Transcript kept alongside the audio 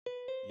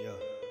Yeah,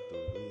 the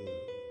real,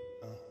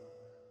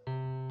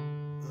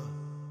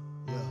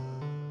 yeah,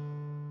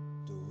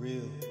 the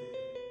real,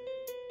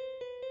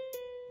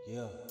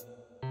 yeah,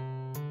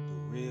 the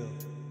real,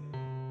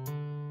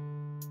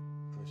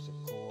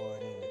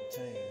 Pressrecordent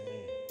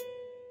entertainment,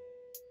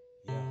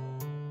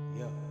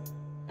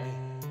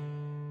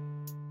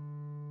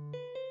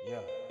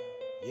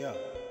 yeah,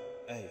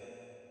 hey,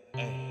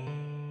 hey.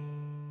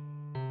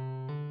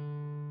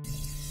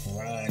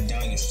 Riding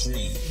down your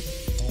street,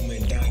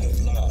 booming down your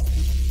block.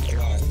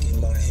 Glock in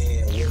my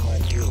hand with my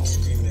dick,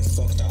 screaming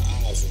fuck the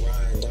odds.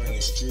 Riding down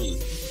your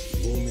street,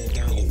 booming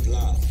down your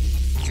block.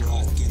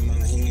 Glock in my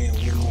hand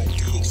with my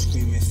dick,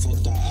 screaming fuck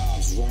the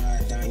odds.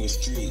 Riding down your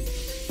street,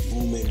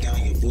 booming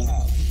down your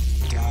block.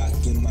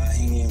 Glock in my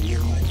hand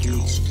with my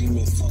dick,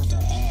 screaming fuck the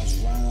odds.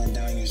 Riding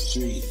down your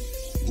street,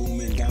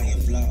 booming down your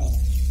block.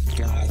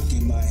 Glock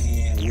in my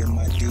hand with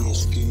my dick,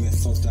 screaming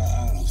fuck the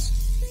odds.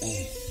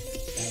 Hey,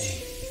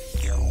 hey.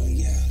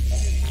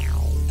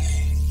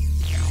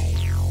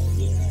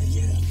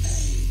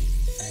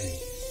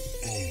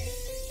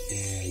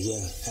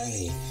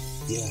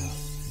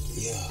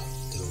 Yeah,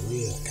 the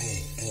real,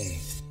 hey.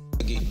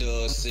 Get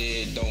done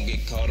said, don't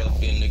get caught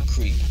up in the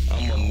creek.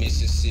 I'm a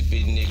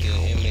Mississippi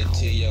nigga, and me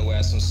tell your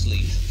ass some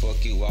sleep.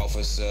 Fuck you,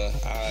 officer,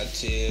 I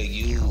tell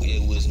you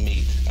it was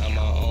me. I'm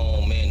my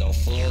own man, don't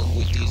fuck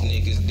with these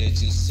niggas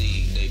that you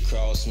see. They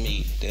cross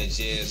me, that's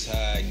just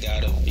how I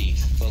gotta be.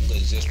 Fuck a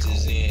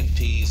justice and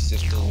peace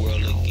if the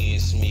world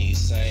against me.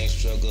 Same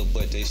struggle,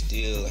 but they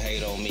still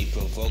hate on me,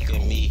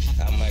 provoking me.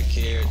 I'm my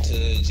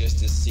character just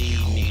to see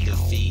me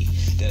defeat.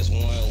 That's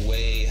one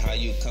way how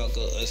you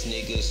conquer us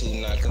niggas who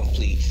not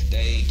complete.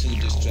 They too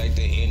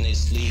distracted in their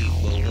sleep,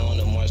 but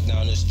wanna march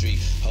down the street,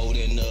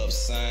 holding up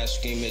signs,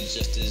 screaming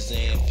justice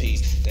and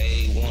peace.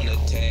 They wanna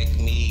attack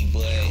me,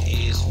 but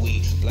it's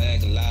weak.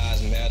 Black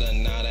lives matter,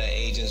 now the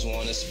agents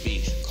wanna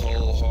speak.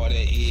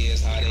 Cold-hearted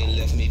is how they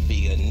left me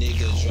be. A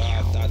nigga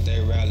dropped out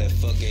their rally,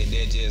 fuck it,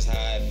 that's just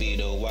how it be.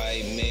 The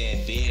white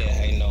man been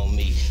hating on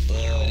me,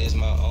 but it's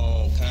my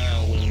own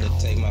kind willing to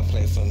take my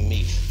plate from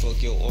me.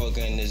 Fuck your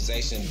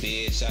organization,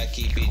 bitch, I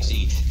keep it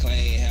G.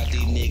 Claim half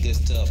these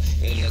niggas tough,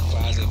 in the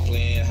closet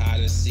playing hide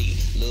and seek.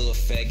 Little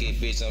faggot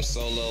bitch, I'm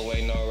solo,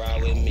 ain't no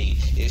ride with me.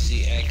 If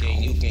she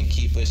acting, you can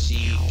keep her,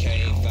 she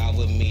can't vibe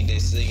with me. They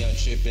say I'm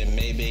tripping,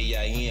 maybe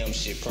I am,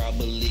 shit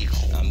probably.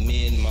 I'm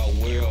in my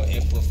world,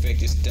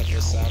 imperfected, step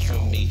aside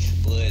from me.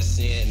 But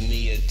send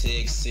me a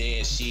text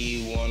saying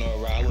she wanna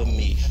ride with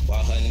me,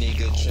 while her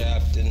nigga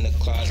trapped in the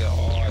closet.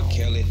 R.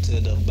 Kelly to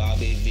the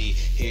Bobby V.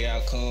 Here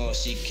I come,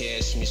 she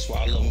catch me,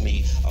 swallow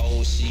me.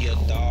 Oh, she a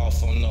doll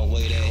from the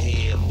way that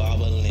head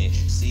bobbling.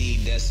 See,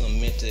 that's some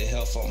mental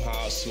health from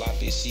how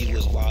sloppy she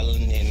was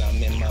wildin'. And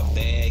I'm in my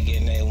bag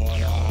and they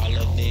wanna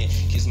holler then.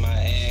 Kiss my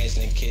ass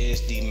and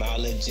catch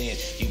demologing.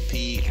 You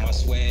peep my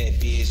swag,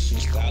 bitch, who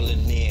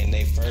stylin' in.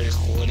 They first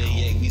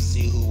 48, we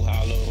see who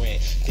hollering.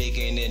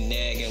 Picking and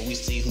nagging, we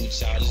see who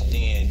charges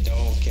then.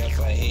 Don't care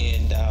for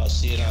handout,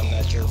 shit, I'm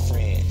not your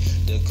friend.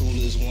 The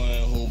coolest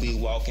one who be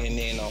walking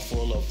in, I'm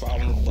full of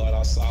problems, but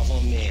I solve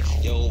them in.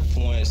 Yo,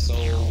 point, so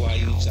why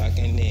you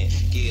jocking in?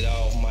 Get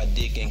off my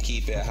dick and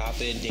keep it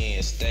hopping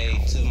then. Stay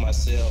to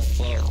myself,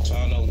 fuck,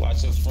 tryna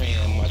watch a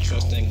friend. My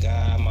trust in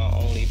God, my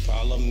only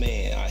problem,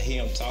 man. I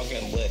hear him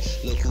talking, but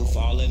look who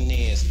falling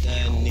in.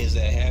 Stunning is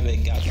a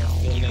habit, got them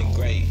feeling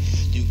great.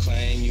 You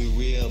claim you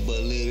real,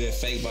 but living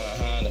fake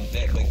behind the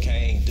back, but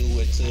can't do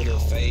it to the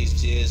face.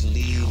 Just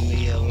leave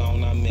me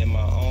alone, I'm in my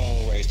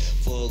own race.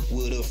 Fuck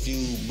with a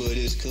few, but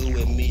it's cool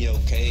with me,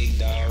 okay?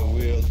 Dog,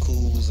 real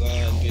cool, son,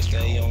 bitch,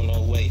 stay on the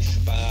way.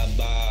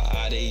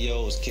 Bye-bye,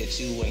 adios, catch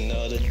you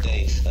another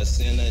day. A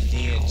sinner,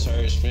 then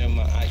church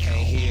member, I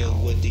can't hear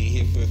what the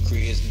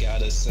hypocrites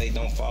gotta say.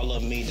 Don't follow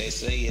me, they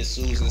say it's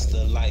Susan's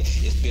the light.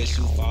 It's best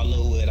you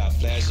follow it. I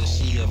flash her,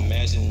 she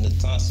imagine the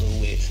tonsil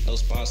with no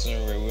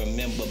sponsoring.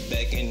 Remember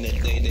back in the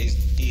day, they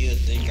still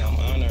think I'm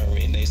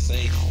honoring. They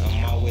say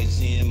I'm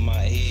always in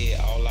my head,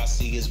 all I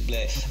see is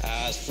black.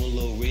 Eyes full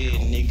of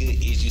red, nigga,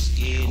 is you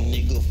scared?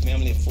 Nigga,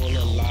 family full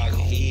of locked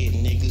head.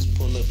 Niggas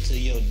pull up to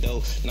your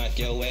door, knock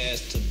your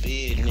ass to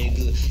bed,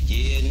 nigga.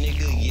 Yeah,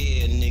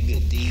 nigga,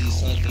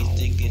 these hunkies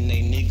thinking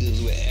they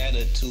niggas with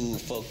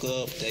attitude. Fuck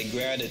up their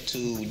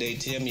gratitude. They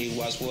tell me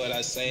watch what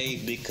I say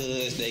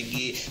because they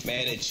get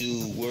mad at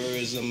you.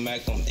 Words of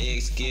Malcolm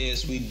X,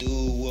 guess we do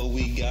what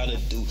we gotta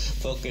do.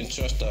 Fucking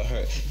trust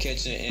her,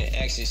 catch her in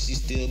action, she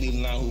still be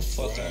lying who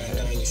fucking her.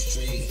 Down your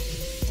street,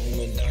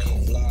 booming down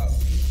your block.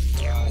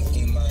 Glock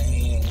in my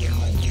hand with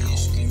my dick,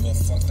 screaming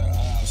fuck the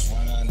ops.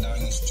 Riding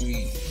down your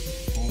street,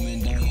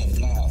 booming down your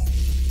block.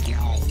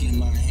 Glock in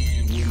my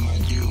hand with my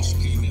dick,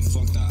 screaming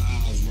fuck the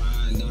ops.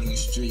 Riding down your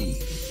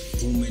street,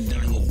 booming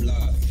down your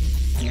block.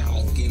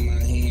 Glock in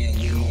my hand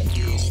with my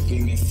dick,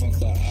 screaming fuck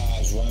the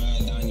ops.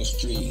 Riding down your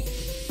street,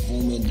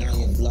 booming down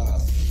your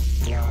block.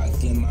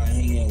 Glock in my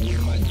hand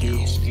with my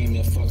dick,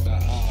 screaming fuck the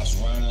ops.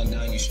 Riding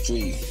down your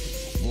street,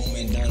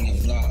 booming down your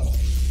block.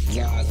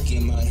 Glock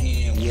in my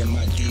hand with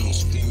my dick,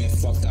 screaming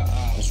fuck the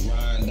ops.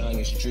 Riding down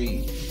your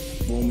street,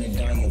 booming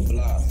down your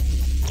block.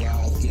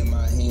 Glock in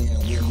my hand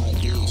with my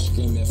dick,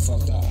 screaming fuck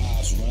the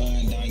ops.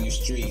 Run down your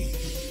street,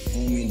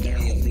 booming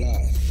down your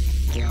block.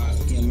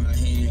 Glock in my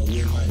hand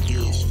with my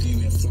dick,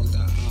 screaming fuck the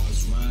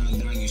ops. Run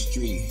down your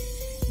street,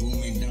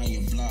 booming down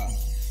your block.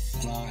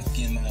 Glock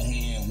in my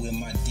hand with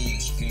my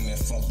dick, screaming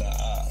fuck the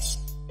ops.